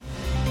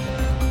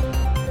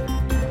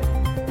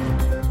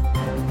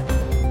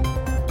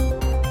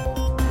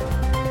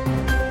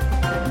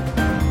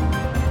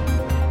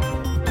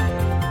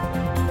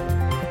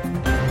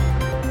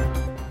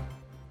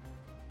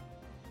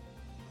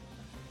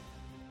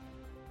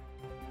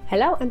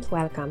Hello and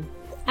welcome.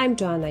 I'm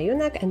Joanna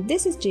Junak and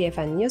this is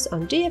GFN News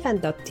on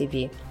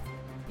GFN.tv.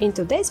 In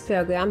today's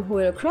program,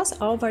 we will cross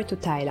over to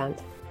Thailand.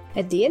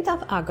 At the end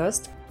of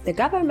August, the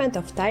government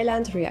of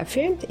Thailand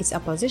reaffirmed its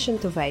opposition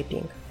to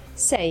vaping,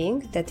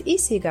 saying that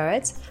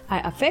e-cigarettes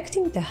are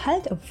affecting the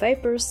health of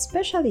vapers,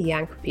 especially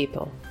young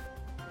people.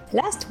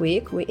 Last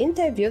week, we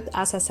interviewed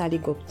Asa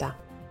Saligupta,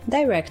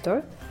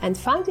 director and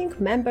founding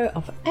member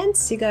of End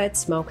Cigarette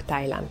Smoke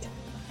Thailand.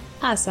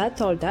 Asa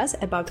told us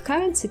about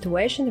current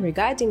situation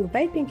regarding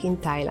vaping in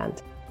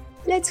Thailand.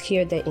 Let's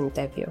hear the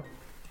interview.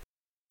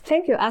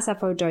 Thank you, Asa,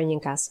 for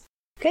joining us.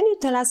 Can you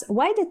tell us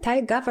why the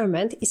Thai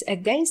government is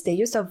against the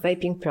use of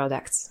vaping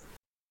products?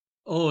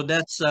 Oh,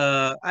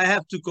 I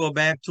have to go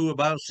back to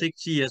about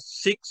 6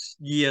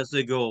 years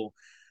ago.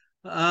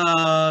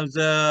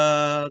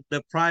 The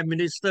prime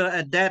minister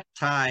at that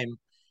time,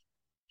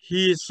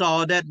 he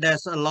saw that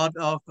there's a lot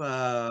of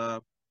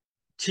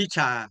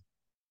chicha,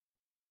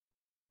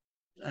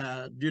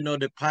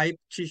 the pipe,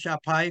 chicha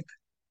pipe,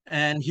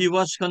 and he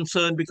was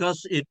concerned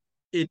because it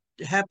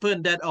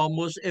happened that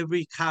almost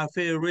every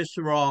cafe,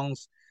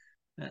 restaurants,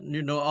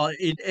 or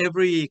in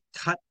every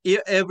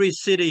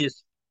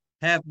cities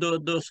have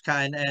those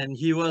kind, and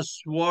he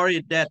was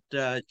worried that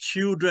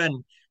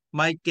children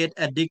might get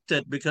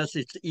addicted because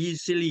it's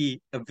easily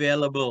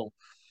available.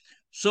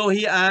 So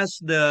he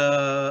asked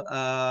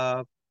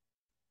the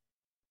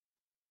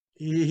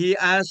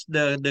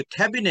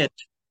cabinet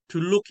to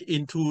look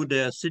into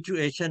the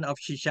situation of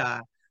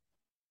shisha.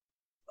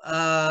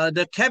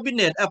 The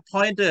cabinet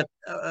appointed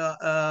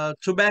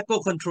tobacco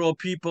control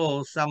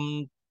people,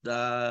 some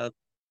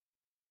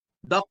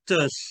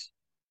doctors,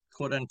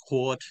 quote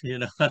unquote,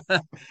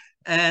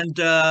 and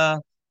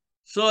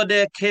so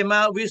they came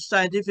out with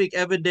scientific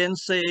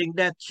evidence saying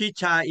that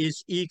chicha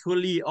is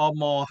equally or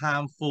more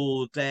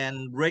harmful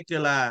than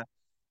regular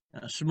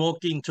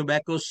smoking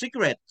tobacco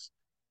cigarettes.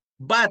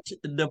 But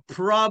the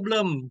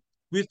problem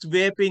with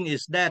vaping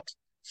is that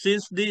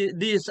since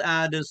these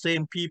are the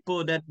same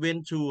people that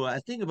went to, I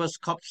think it was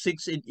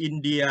COP6 in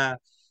India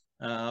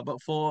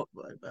about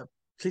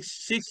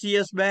six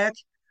years back,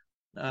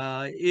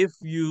 if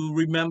you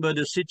remember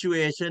the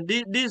situation,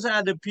 these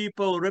are the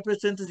people,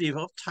 representative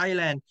of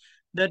Thailand,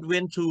 that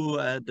went to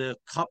the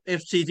COP,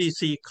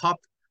 FCTC COP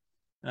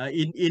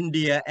in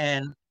India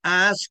and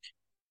asked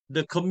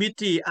the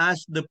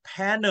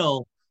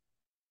panel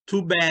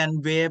to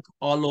ban vape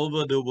all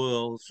over the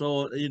world.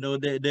 So, they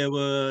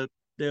were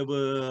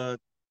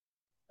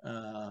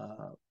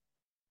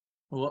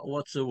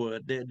what's the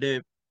word?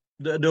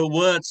 The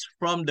words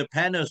from the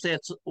panel said,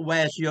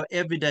 "Where's your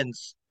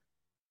evidence?"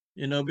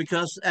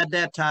 Because at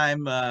that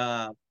time,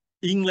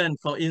 England,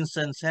 for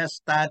instance, has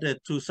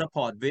started to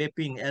support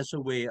vaping as a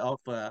way of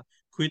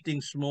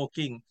quitting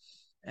smoking,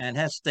 and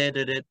has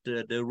stated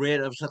that the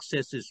rate of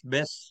success is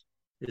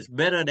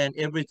better than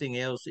everything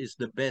else, is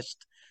the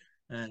best.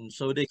 And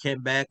so they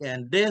came back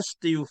and they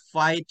still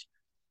fight,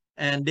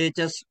 and they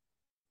just,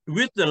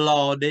 with the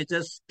law, they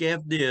just gave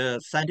the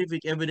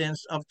scientific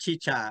evidence of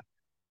chicha,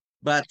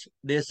 but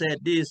they said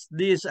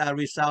these are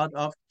result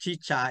of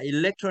chicha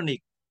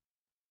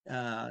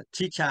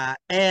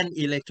and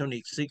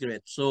electronic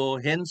cigarettes. So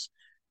hence,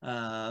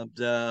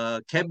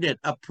 the cabinet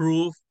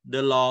approved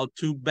the law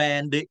to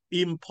ban the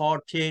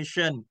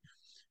importation.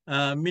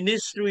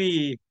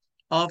 Ministry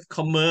of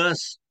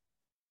Commerce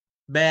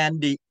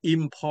banned the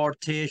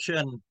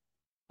importation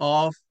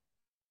of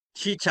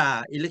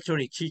chicha,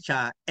 electronic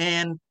chicha,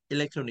 and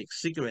electronic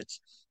cigarettes.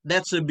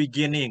 That's the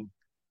beginning.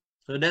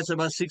 So that's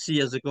about 6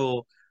 years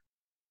ago.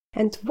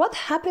 And what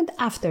happened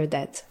after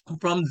that?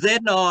 From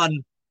then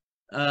on,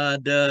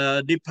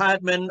 the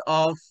Department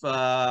of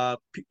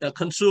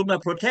Consumer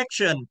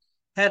Protection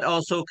had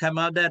also come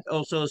out that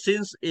also,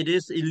 since it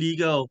is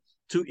illegal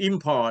to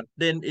import,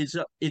 then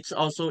it's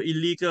also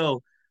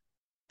illegal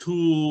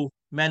to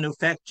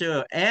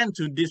manufacture and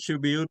to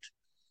distribute.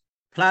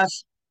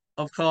 Plus,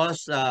 of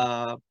course,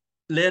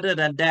 later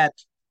than that,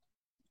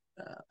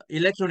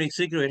 electronic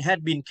cigarette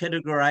had been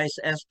categorized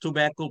as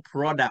tobacco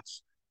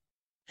products.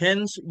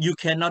 Hence, you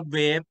cannot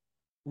vape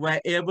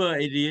wherever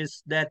it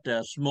is that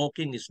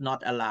smoking is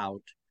not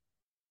allowed.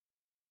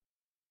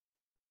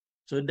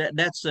 So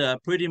that's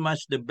pretty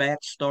much the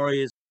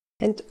backstory.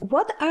 And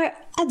what are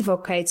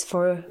advocates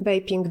for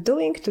vaping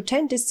doing to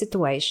change this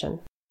situation?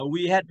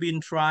 We had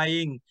been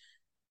trying,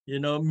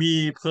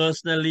 me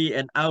personally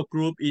and our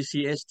group,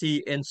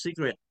 ECST and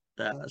Cigarette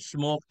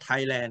Smoke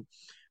Thailand,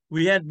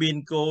 we had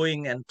been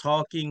going and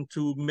talking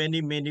to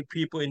many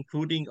people,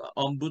 including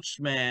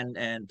ombudsman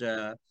and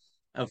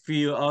a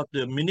few of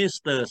the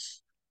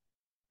ministers,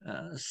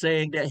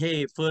 saying that,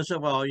 hey, first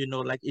of all,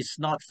 it's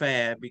not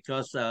fair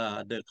because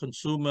the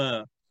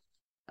consumer,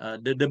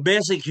 the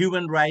basic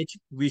human right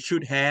we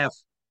should have.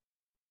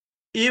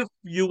 If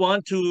you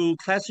want to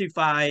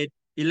classify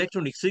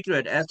electronic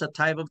cigarette as a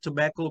type of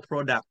tobacco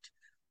product,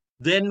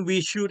 then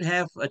we should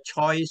have a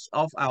choice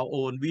of our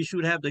own. We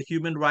should have the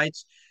human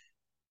rights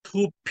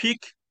to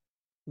pick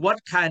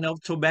what kind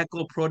of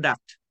tobacco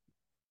product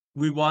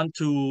we want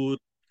to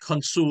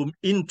consume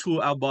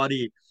into our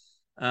body.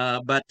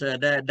 but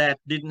that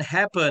didn't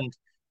happen.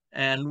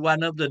 And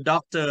one of the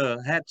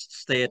doctor had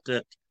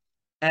stated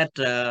at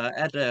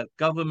a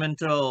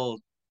governmental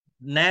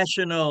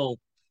national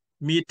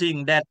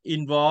meeting that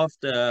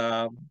involved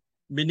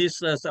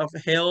ministers of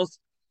health,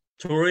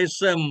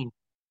 tourism,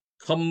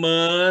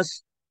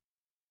 commerce.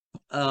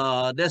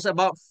 There's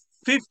about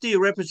 50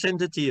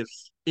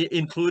 representatives,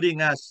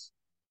 including us.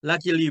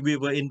 Luckily, we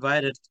were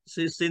invited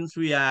since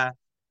we are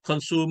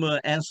consumer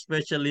and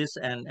specialists,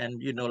 and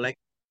like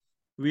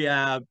we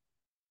are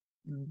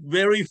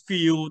very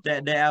few,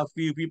 that there are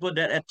few people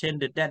that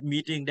attended that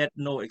meeting that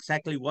know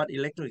exactly what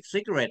electronic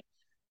cigarette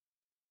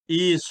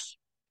is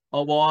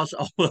or was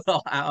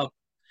or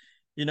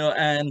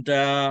and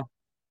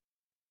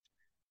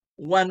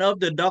one of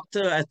the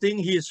doctor, I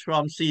think he's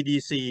from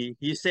CDC,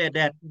 he said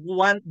that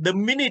the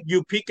minute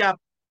you pick up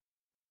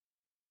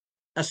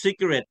a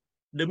cigarette,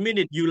 the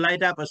minute you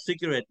light up a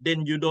cigarette,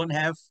 then you don't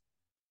have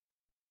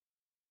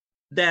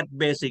that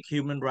basic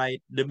human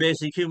right. The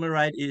basic human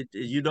right is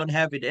you don't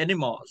have it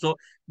anymore. So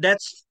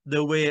that's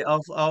the way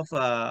of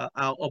our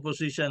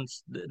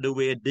oppositions, the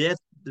way they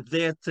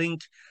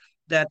think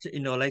that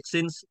like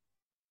since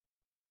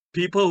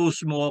people who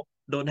smoke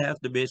don't have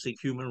the basic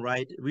human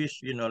right,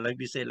 which like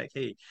we say, like,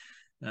 hey,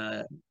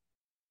 I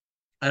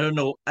don't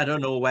know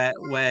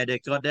where they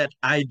got that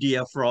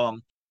idea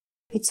from.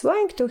 It's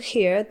worrying to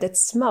hear that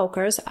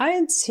smokers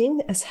aren't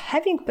seen as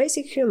having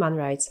basic human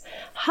rights.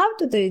 How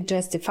do they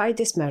justify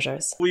these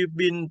measures? We've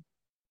been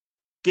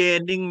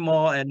gaining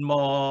more and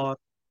more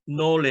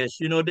knowledge.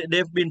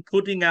 They've been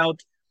putting out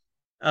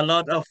a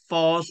lot of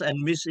false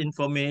and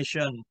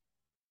misinformation,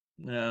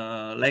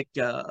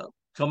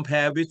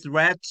 compare with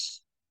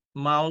rats,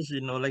 mouse,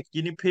 like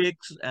guinea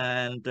pigs,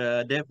 and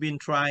they've been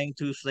trying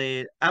to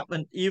say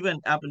even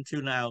up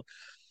until now,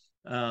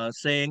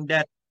 saying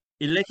that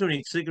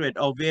electronic cigarette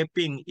or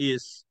vaping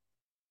is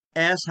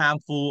as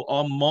harmful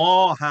or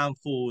more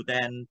harmful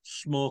than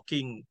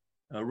smoking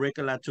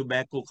regular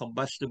tobacco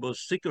combustible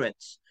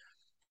cigarettes.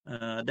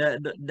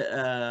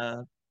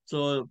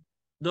 So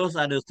those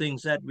are the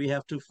things that we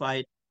have to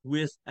fight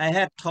with. I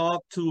had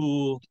talked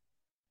to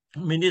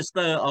Minister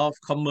of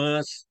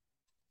Commerce,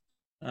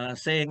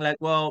 saying like,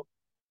 well,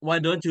 why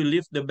don't you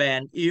lift the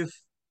ban if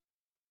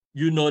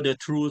you know the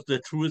truth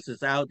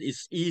is out,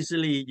 it's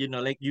easily,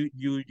 like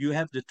you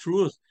have the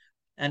truth,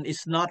 and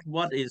it's not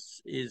what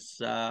is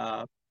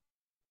the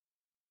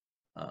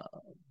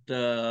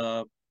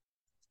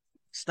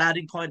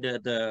starting point,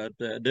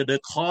 the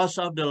cause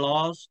of the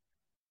laws.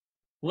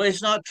 Well,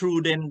 it's not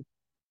true. Then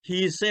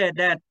he said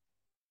that,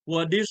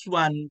 well, this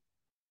one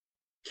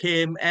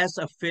came as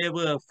a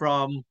favor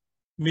from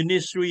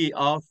Ministry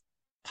of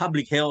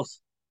Public Health,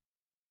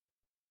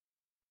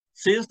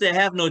 since they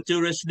have no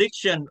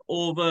jurisdiction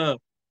over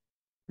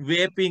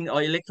vaping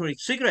or electronic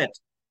cigarette.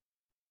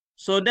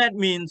 So that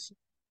means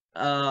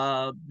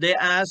they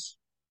asked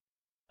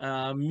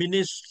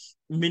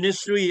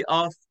Ministry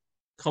of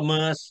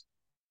Commerce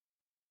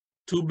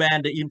to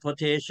ban the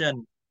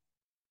importation,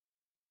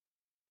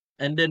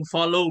 and then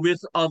follow with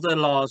other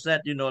laws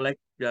that like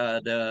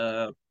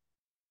the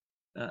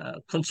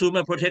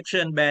consumer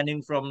protection,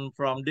 banning from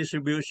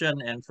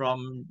distribution and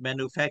from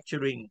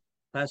manufacturing.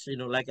 Plus,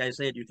 like I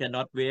said, you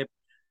cannot vape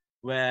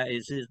where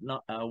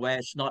where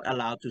it's not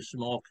allowed to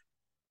smoke.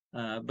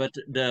 But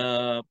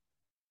the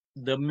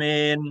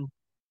main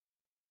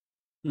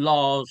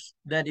laws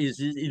that is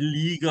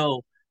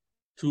illegal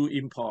to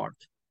import.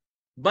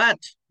 But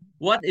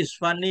what is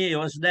funny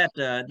was that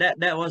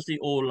that was the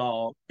old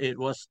law. It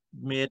was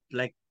made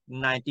like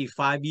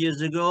 95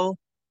 years ago,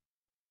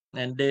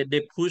 and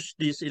they pushed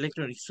this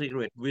electronic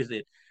cigarette with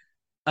it.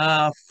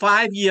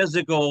 5 years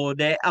ago,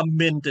 they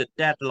amended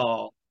that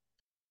law.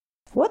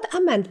 What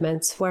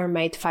amendments were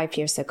made 5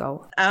 years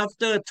ago?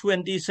 After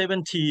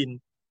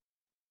 2017,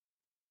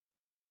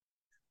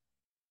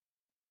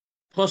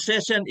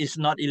 possession is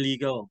not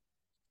illegal.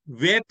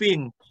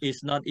 Vaping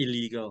is not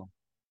illegal.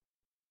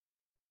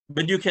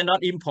 But you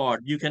cannot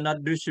import, you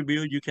cannot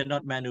distribute, you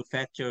cannot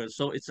manufacture.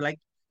 So it's like,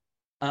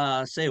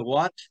 say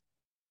what?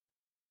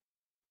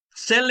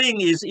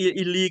 Selling is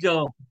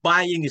illegal,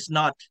 buying is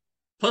not.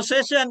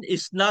 Possession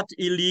is not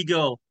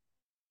illegal,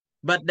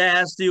 but there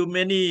are still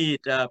many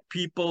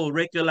people,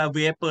 regular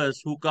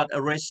vapers, who got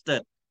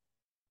arrested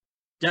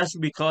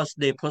just because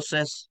they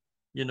possess,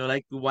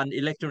 like one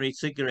electronic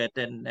cigarette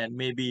and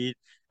maybe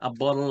a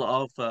bottle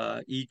of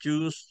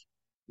e-juice,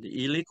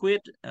 the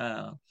e-liquid.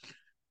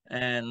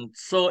 And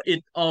so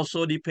it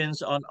also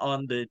depends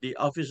on the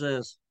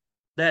officers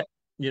that,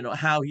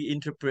 how he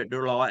interpret the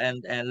law.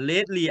 And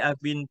lately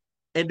I've been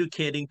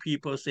educating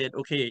people, said,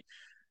 okay,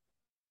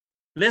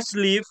 let's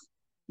leave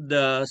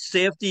the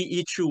safety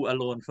issue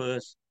alone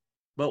first.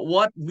 But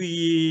what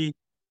we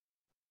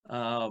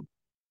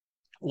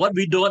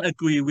don't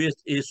agree with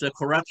is the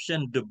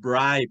corruption, the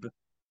bribe.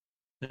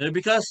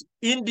 Because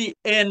in the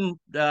end,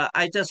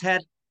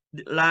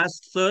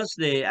 last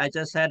Thursday, I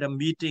just had a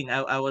meeting.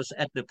 I was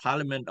at the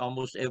parliament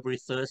almost every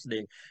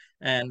Thursday.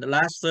 And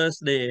last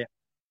Thursday,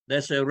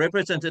 there's a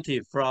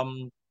representative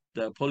from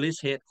the police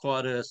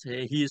headquarters.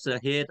 He's the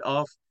head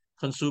of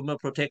consumer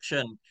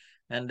protection,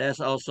 and there's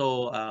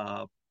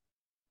also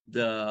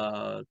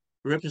the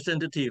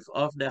representative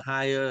of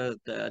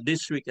the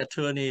district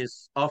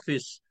attorney's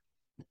office.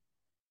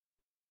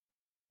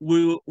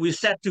 We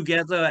sat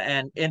together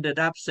and ended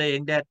up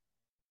saying that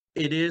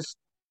it is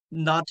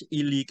not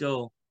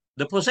illegal.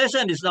 The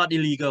possession is not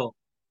illegal.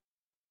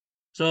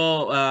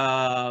 So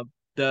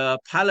the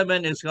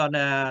parliament is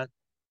gonna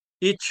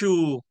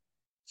issue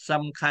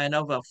some kind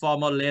of a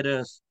formal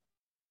letters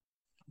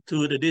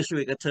to the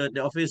district attorney,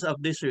 the office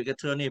of district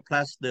attorney,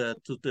 plus the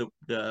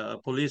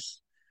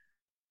police,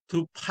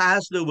 to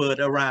pass the word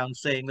around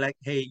saying like,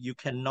 hey, you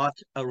cannot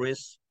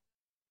arrest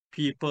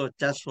people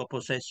just for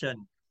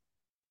possession.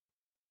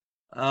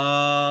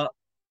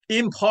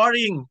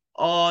 Importing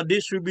or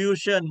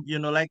distribution,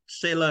 like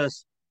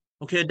sellers,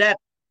 okay, that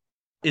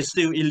is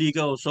still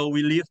illegal, so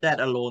we leave that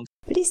alone.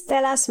 Please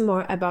tell us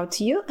more about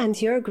you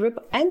and your group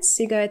End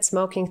Cigarette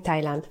Smoking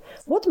Thailand.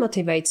 What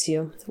motivates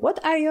you?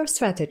 What are your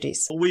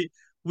strategies?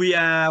 We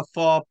are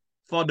for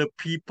the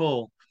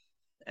people,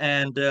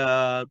 and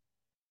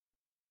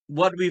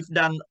what we've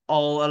done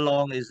all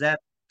along is that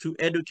to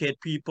educate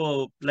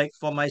people. Like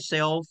for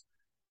myself,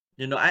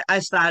 I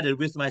started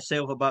with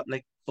myself about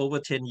like over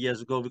 10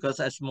 years ago,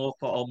 because I smoked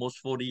for almost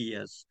 40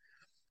 years.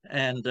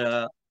 And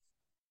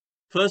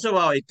first of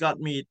all, it got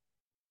me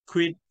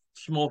quit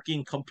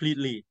smoking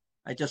completely.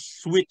 I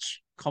just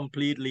switched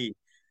completely.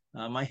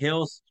 My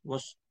health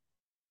was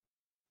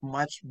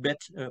much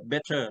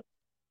better,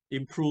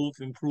 improve.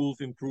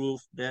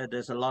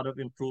 There's a lot of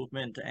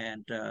improvement.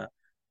 And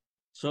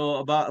so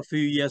about a few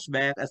years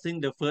back, I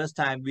think the first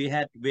time we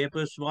had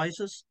Vapors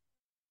Voices,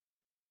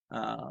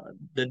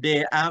 the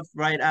day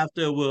right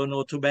after World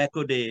No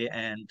Tobacco Day,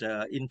 and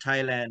in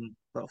Thailand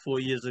about 4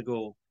 years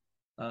ago.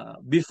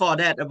 Before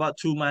that, about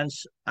 2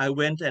 months, I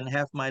went and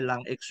have my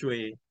lung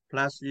X-ray,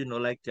 plus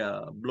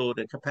blow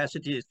the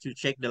capacity to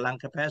check the lung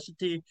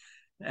capacity.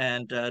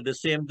 And the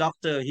same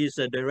doctor, he's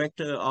the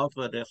director of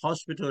the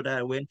hospital that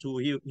I went to.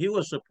 He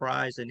was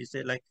surprised, and he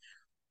said like,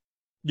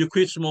 you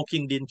quit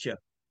smoking, didn't you?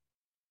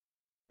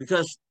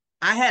 Because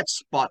I had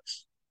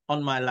spots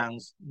on my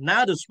lungs.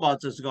 Now the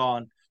spots is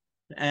gone.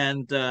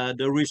 And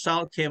the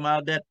result came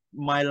out that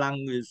my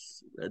lung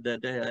is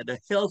the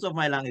health of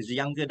my lung is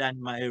younger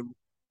than my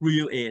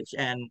real age.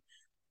 And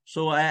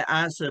so I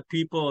asked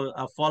people,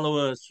 our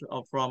followers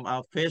from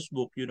our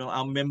Facebook,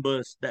 our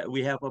members, that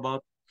we have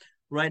about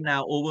right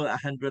now over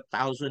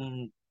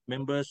 100,000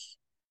 members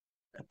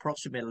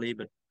approximately,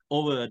 but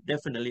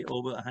definitely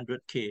over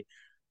 100K.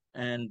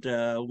 And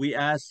we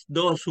asked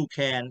those who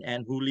can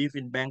and who live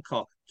in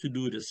Bangkok to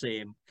do the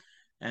same.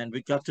 And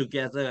we got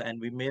together and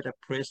we made a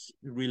press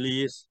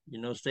release,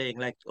 saying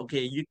like,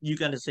 okay, you're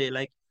gonna say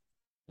like,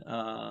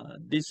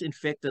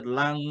 disinfected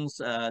lungs,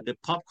 the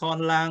popcorn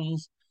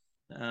lungs,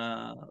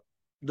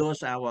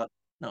 those are what?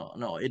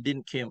 No, it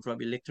didn't came from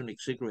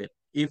electronic cigarette.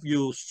 If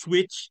you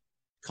switch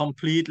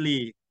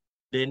completely,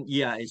 then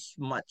yeah, it's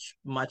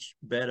much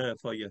better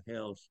for your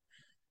health.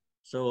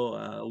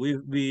 So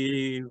we've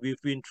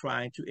been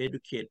trying to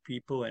educate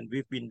people, and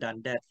we've been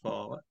done that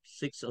for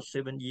 6 or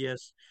 7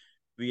 years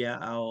via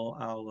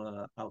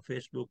our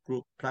Facebook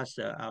group, plus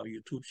our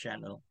YouTube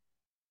channel.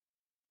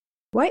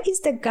 Why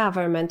is the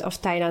government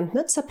of Thailand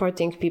not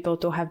supporting people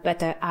to have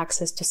better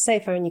access to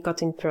safer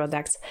nicotine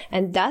products,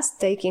 and thus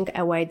taking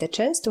away the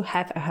chance to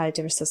have a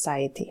healthier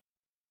society?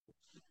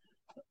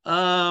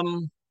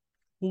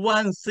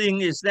 One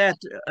thing is that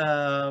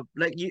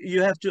like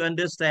you have to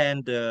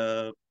understand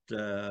the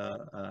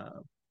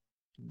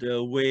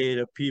way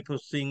the people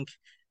think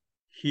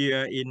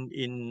here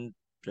in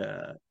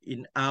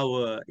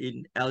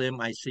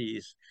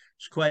LMICs.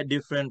 It's quite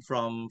different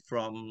from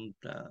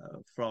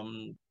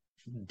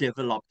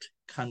developed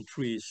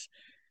countries,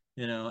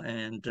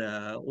 and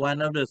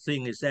one of the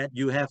things is that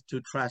you have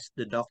to trust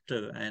the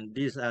doctor, and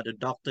these are the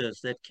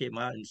doctors that came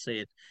out and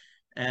said.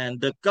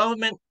 And the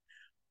government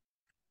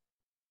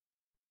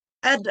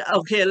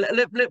okay,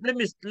 let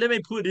me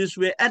put it this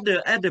way, at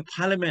the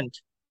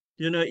parliament,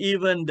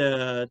 even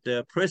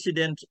the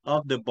president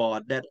of the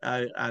board that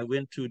I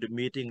went to the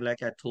meeting,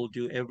 like I told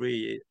you,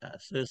 every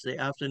Thursday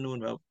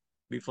afternoon. Well,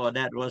 before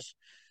that was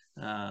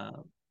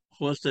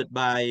hosted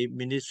by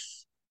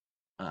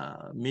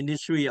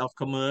Ministry of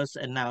Commerce,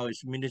 and now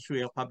it's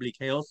Ministry of Public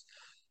Health.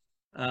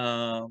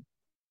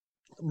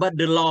 But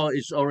the law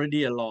is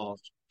already a law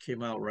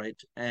came out,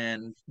 right?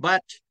 And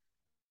but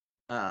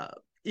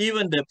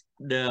even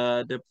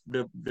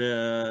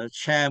the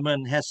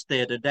chairman has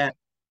stated that,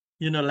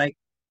 like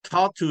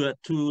talk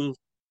to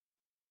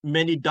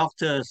many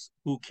doctors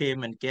who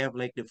came and gave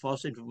like the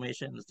false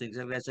information and things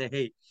like that. Say,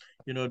 hey,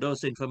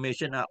 those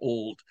information are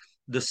old.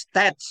 The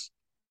stats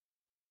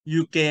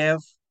you gave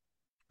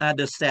are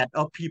the stats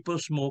of people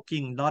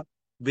smoking, not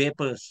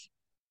vapors.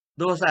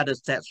 Those are the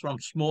stats from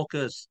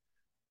smokers.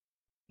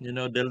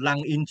 The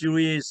lung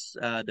injuries,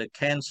 the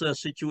cancer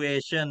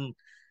situation,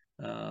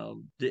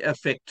 the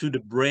effect to the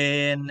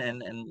brain,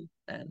 and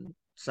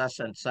such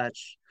and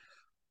such.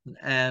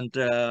 And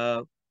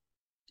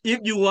if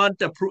you want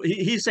the proof,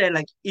 he said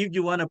like, if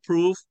you want a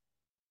proof,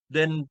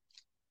 then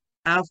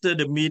after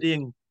the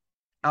meeting,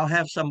 I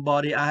have some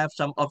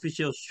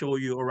officials show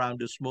you around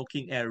the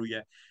smoking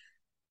area.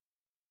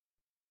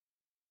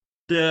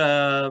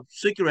 The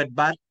cigarette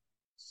butts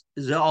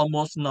are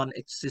almost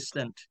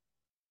non-existent.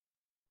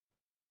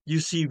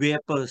 You see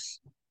vapors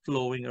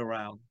flowing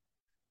around.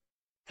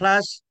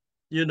 Plus,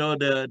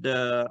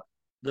 the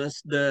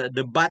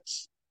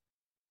butts,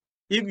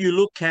 if you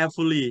look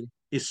carefully,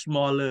 is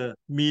smaller,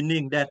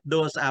 meaning that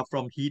those are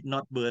from heat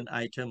not burn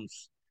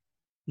items,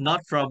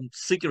 not from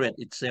cigarette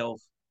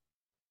itself.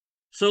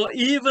 So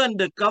even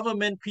the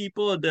government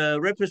people, the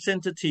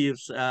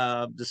representatives,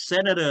 the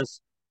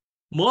senators,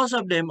 most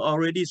of them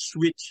already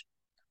switched.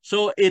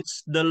 So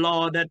it's the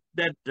law that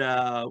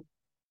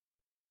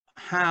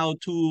how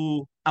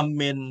to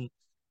amend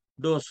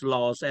those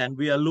laws, and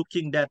we are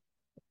looking that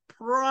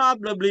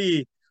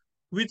probably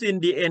within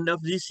the end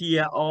of this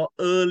year or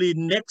early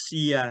next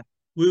year,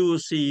 we will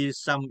see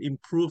some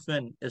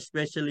improvement,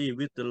 especially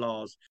with the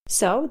laws.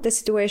 So the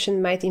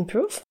situation might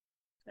improve?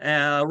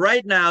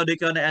 Right now, they're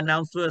going to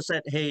announce first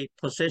that, hey,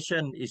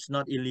 possession is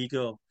not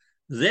illegal.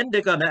 Then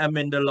they're going to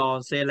amend the law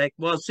and say like,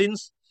 well,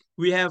 since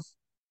we have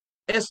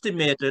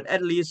estimated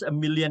at least 1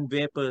 million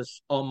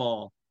vapors or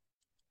more,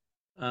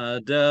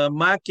 the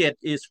market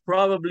is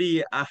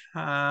probably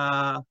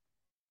 10,000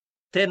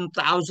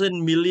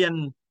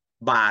 million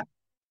baht.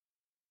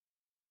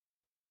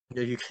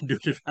 You can do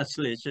the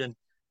translation.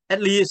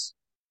 At least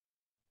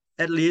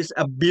 1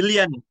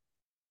 billion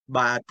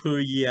baht per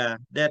year.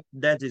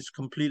 That is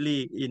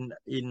completely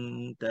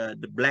in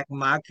the black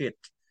market.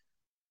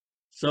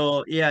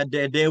 So yeah,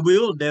 they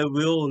will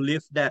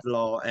lift that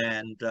law,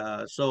 and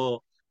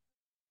so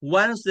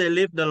once they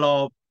lift the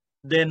law,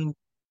 then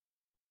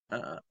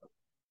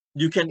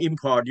you can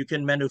import, you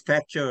can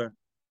manufacture.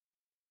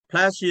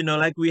 Plus,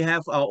 like we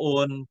have our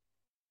own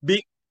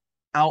big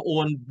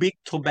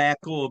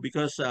tobacco,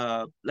 because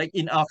like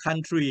in our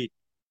country,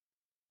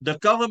 the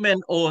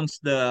government owns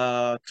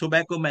the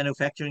tobacco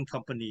manufacturing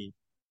company.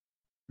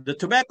 The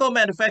tobacco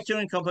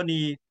manufacturing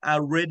company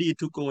are ready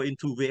to go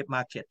into vape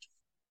market.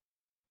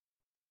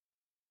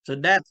 So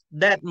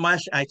that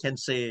much I can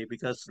say,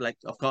 because like,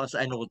 of course,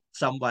 I know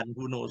someone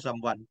who knows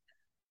someone.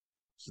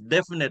 So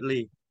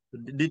definitely,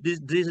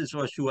 this is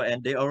for sure,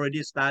 and they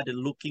already started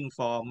looking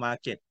for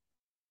market.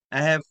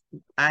 I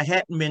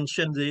had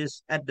mentioned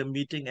this at the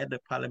meeting at the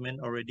parliament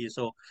already,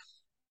 so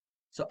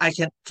I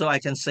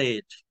can say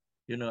it.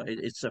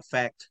 It's a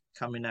fact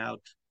coming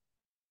out.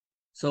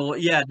 So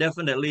yeah,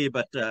 definitely.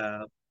 But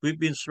we've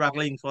been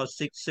struggling for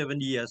 6-7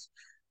 years,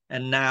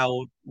 and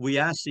now we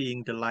are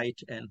seeing the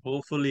light, and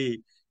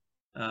hopefully,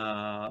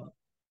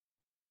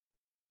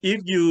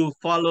 if you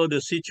follow the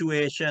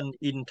situation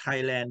in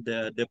Thailand,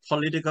 the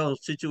political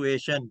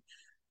situation,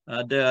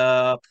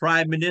 the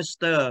prime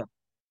minister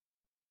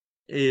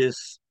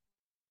is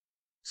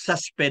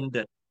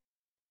suspended.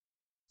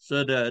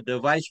 So the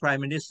vice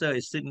prime minister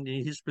is sitting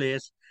in his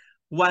place.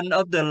 One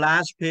of the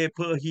last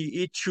paper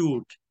he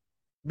issued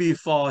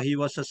before he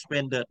was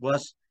suspended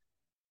was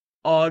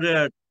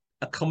order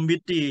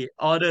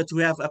to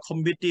have a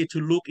committee to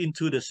look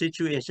into the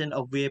situation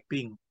of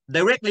vaping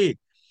directly.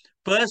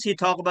 First he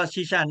talked about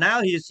shisha.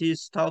 Now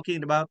he's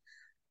talking about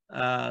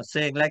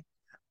saying like,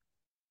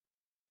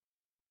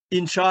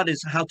 in short,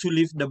 is how to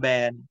lift the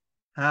ban,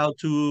 how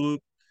to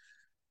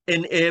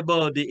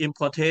enable the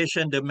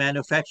importation, the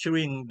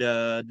manufacturing,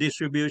 the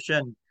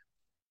distribution,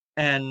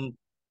 and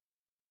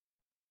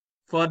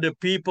for the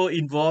people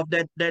involved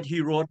that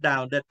he wrote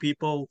down, that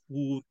people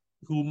who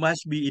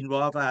must be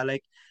involved are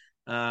like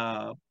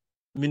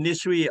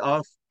Ministry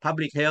of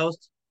Public Health,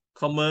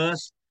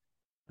 Commerce.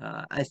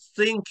 I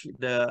think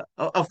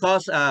of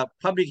course,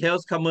 Public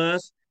Health,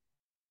 Commerce,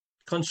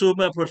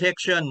 Consumer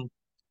Protection,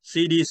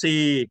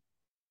 CDC,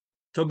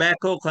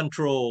 Tobacco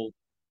Control,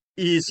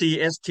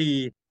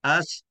 ECST,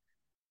 us.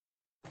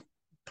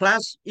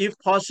 Plus, if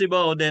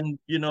possible, then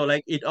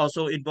like it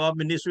also involves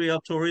Ministry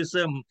of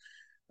Tourism,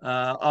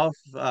 of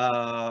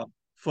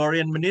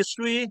Foreign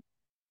Ministry,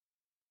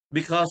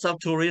 because of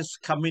tourists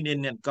coming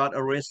in and got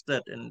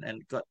arrested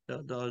and got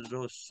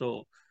those.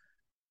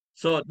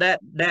 So that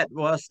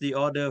was the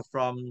order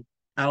from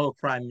our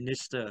Prime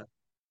Minister.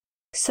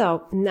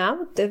 So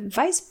now the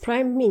Vice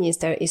Prime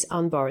Minister is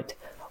on board.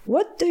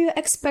 What do you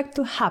expect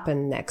to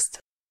happen next?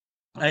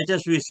 I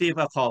just received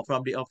a call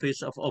from the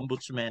Office of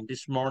Ombudsman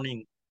this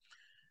morning.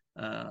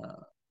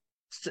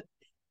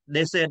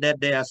 They said that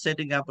they are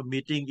setting up a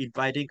meeting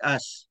inviting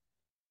us,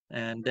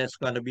 and there's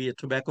going to be a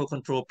tobacco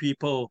control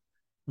people,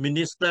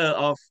 Minister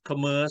of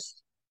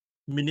Commerce,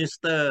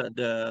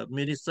 the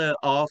Minister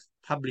of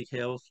Public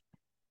Health,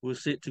 will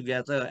sit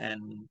together,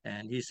 and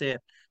they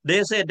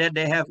said that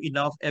they have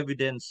enough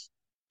evidence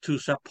to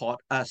support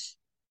us.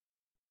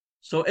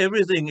 So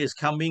everything is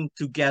coming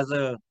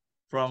together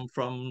from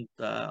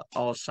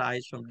all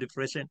sides, from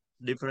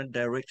different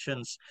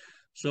directions.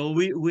 So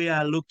we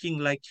are looking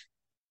like,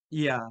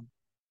 yeah,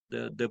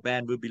 the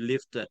ban will be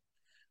lifted.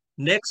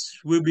 Next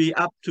will be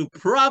up to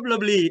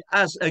probably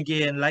us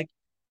again. Like,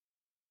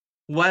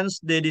 once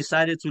they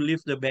decided to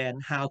lift the ban,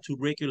 how to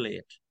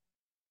regulate.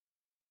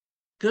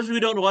 Because we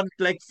don't want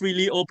like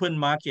freely open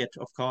market,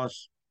 of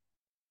course.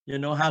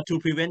 How to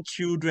prevent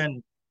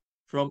children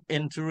from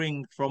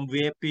entering, from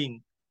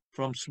vaping,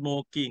 from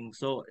smoking.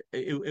 So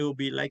it will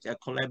be like a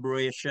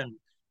collaboration,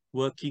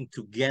 working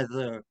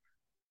together.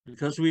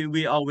 Because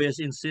we always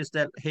insist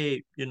that,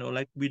 hey,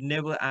 like we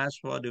never ask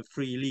for the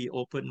freely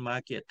open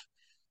market.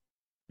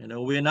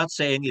 We're not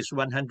saying it's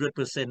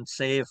 100%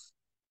 safe,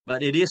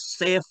 but it is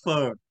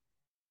safer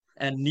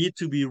and need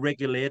to be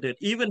regulated.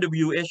 Even the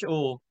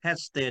WHO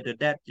has stated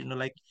that,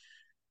 like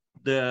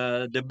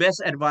the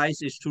best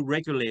advice is to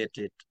regulate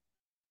it.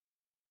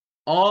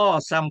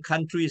 Or some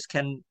countries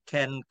can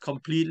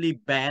completely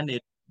ban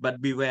it,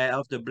 but beware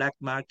of the black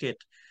market.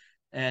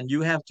 And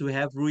you have to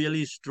have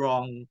really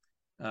strong,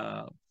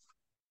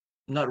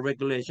 not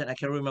regulation, I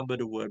can't remember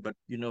the word, but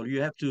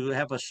you have to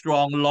have a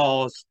strong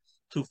laws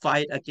to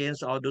fight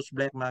against all those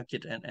black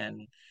market,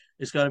 and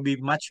it's going to be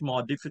much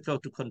more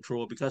difficult to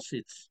control because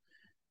it's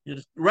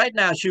right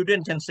now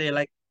children can say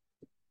like,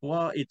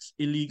 well, it's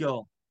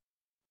illegal.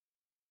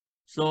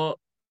 So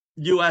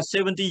you are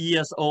 70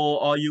 years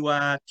old or you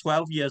are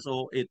 12 years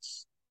old, it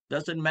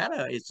doesn't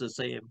matter, it's the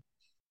same.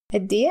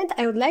 At the end,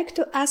 I would like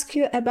to ask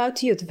you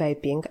about youth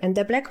vaping and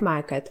the black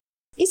market.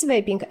 Is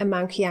vaping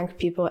among young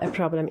people a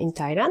problem in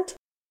Thailand?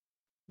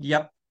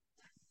 Yep,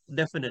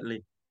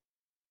 definitely.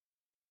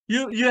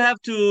 You have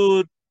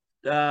to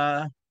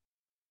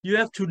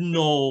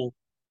know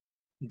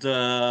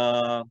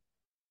the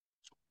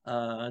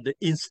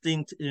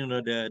instinct,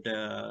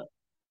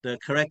 the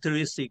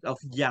characteristic of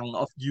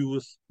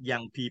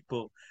young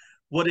people.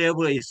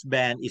 Whatever is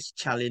banned is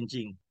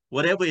challenging.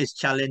 Whatever is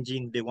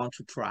challenging, they want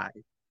to try.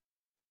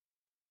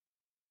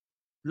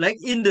 Like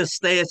in the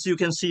States, you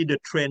can see the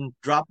trend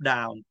drop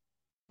down.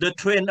 The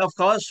trend, of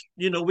course,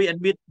 we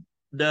admit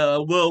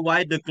the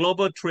worldwide, the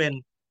global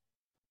trend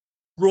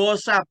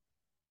grows up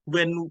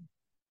when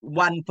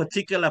one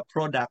particular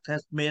product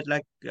has made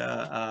like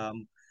the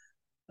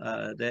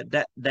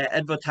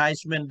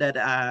advertisement that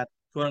are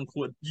quote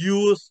unquote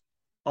youth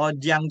or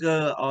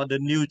younger or the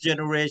new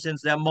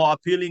generations, they're more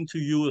appealing to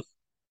youth.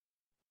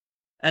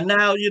 And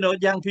now,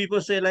 young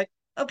people say like,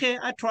 okay,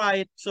 I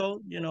tried.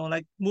 So,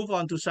 like move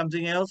on to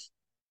something else.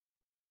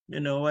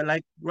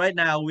 Like right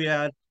now we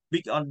are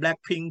big on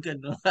Blackpink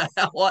and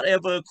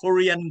whatever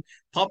Korean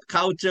pop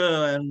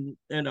culture, and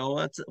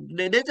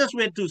they just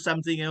went to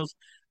something else.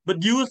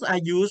 But youth are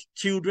youth,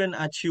 children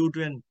are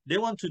children. They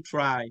want to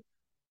try.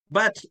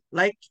 But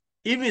like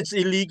if it's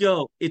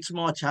illegal, it's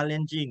more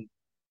challenging,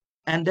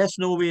 and there's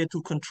no way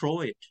to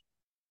control it.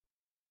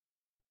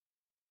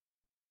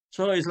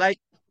 So it's like,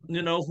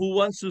 who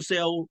wants to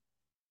sell?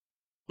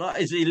 Well,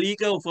 it's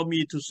illegal for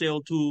me to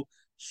sell to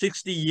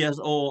 60 years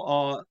old,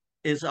 or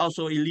it's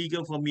also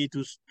illegal for me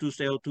to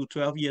sell to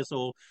 12 years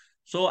old.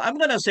 So I'm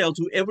gonna sell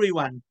to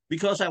everyone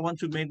because I want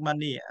to make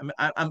money.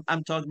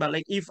 I'm talking about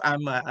like if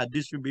I'm a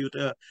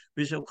distributor,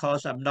 which of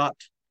course I'm not.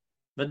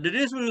 But the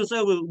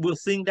distributor will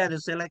think that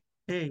and say like,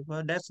 hey,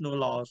 well, that's no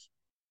loss.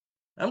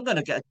 I'm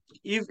gonna get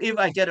if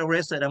I get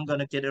arrested, I'm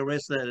gonna get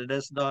arrested.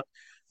 There's not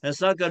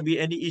gonna be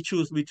any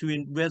issues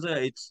between whether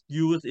it's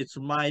youth, it's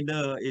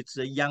minor, it's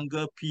the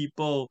younger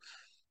people,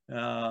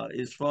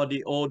 it's for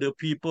the older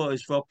people,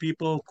 it's for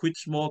people who quit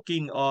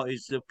smoking, or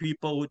it's the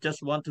people who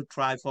just want to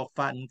try for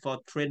fun, for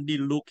trendy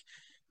look.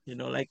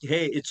 Like,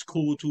 hey, it's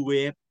cool to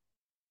vape.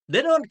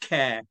 They don't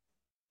care.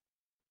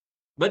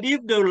 But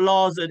if the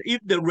laws and if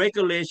the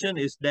regulation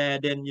is there,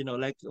 then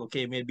like,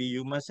 okay, maybe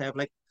you must have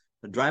like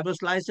a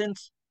driver's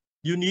license.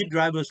 You need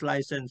driver's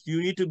license.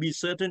 You need to be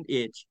certain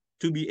age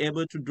to be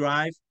able to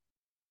drive.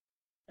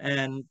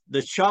 And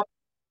the shop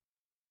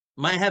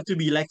might have to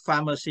be like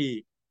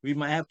pharmacy. We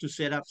might have to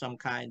set up some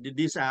kind.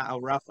 These are a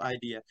rough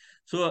idea.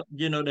 So,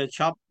 the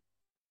shop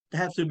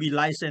has to be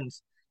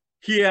licensed.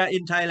 Here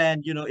in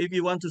Thailand, if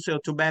you want to sell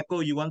tobacco,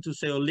 you want to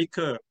sell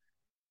liquor,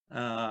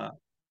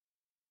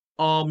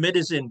 or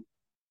medicine,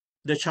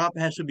 the shop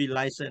has to be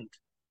licensed.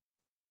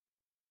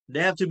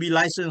 They have to be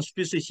licensed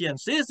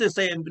physicians. It's the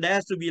same. There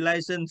has to be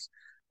licensed,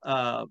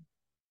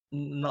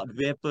 not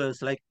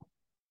vapors, like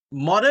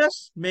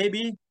modders,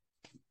 maybe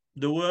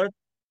the word.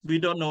 We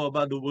don't know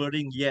about the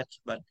wording yet,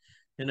 but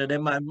there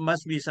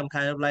must be some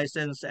kind of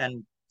license.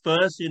 And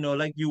first,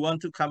 like you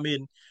want to come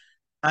in,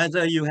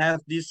 either you have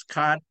this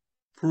card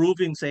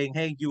proving saying,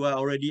 hey, you are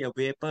already a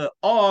vapor,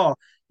 or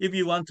if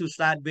you want to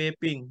start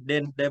vaping,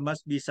 then there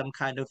must be some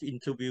kind of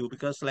interview.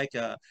 Because like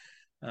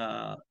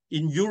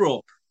in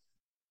Europe,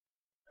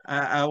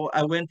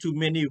 I went to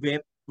many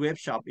vape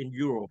shop in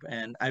Europe,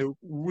 and I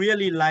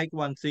really like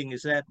one thing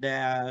is that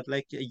there are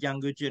like a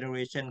younger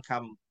generation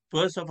come.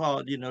 First of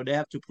all, they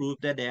have to prove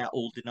that they are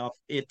old enough,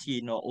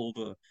 18 or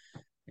over.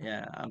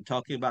 Yeah, I'm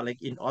talking about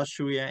like in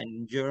Austria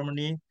and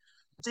Germany.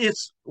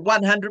 It's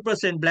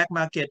 100% black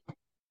market,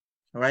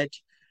 right?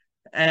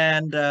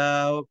 And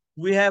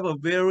we have a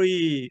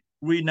very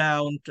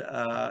renowned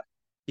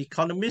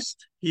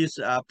economist. He's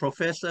a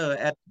professor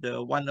at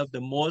one of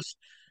the most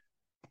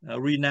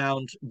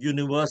renowned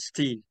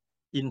university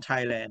in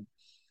Thailand.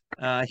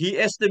 he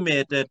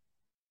estimated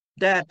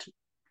that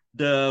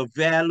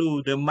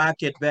the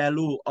market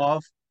value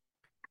of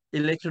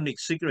electronic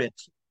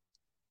cigarettes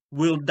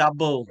will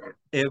double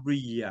every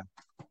year.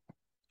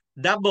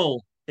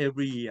 Double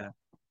every year.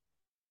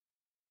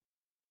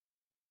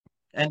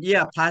 And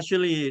yeah,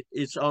 partially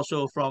it's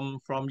also from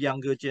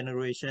younger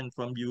generation,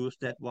 from youth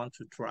that want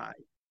to try.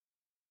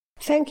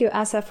 Thank you,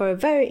 Asa, for a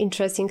very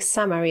interesting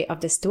summary of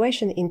the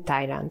situation in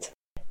Thailand.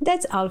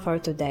 That's all for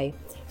today.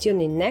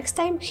 Tune in next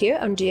time here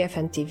on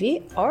GFN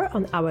TV or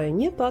on our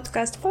new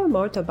podcast for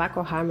more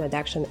tobacco harm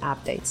reduction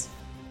updates.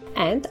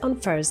 And on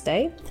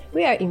Thursday,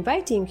 we are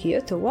inviting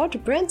you to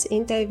watch Brent's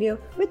interview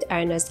with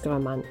Ernest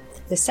Grohmann,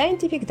 the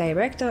scientific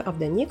director of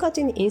the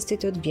Nicotine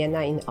Institute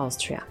Vienna in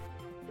Austria.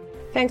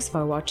 Thanks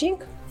for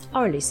watching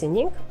or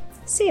listening.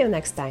 See you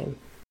next time.